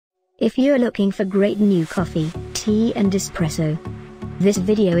If you're looking for great new coffee, tea and espresso, this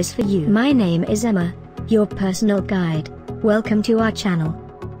video is for you. My name is Emma, your personal guide. Welcome to our channel.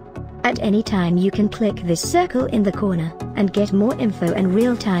 At any time you can click this circle in the corner, and get more info and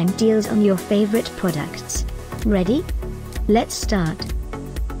real-time deals on your favorite products. Ready? Let's start.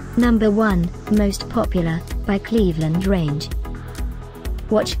 Number 1, Most Popular, by Cleveland Range.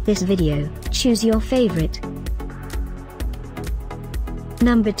 Watch this video, choose your favorite.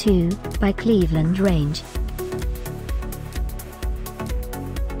 Number 2, by Cleveland Range.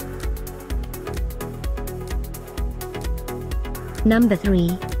 Number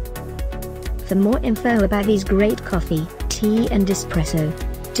 3. For more info about these great coffee, tea and espresso,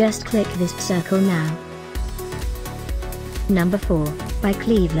 just click this circle now. Number 4, by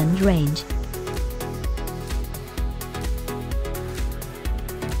Cleveland Range.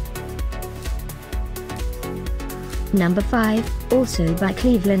 Number 5, also by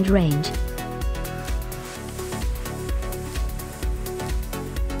Cleveland Range.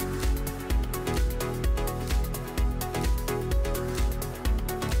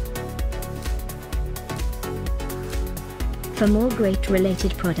 For more great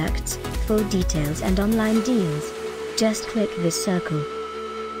related products, full details and online deals, just click this circle.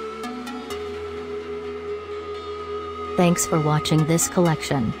 Thanks for watching this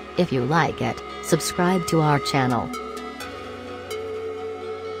collection. If you like it, subscribe to our channel.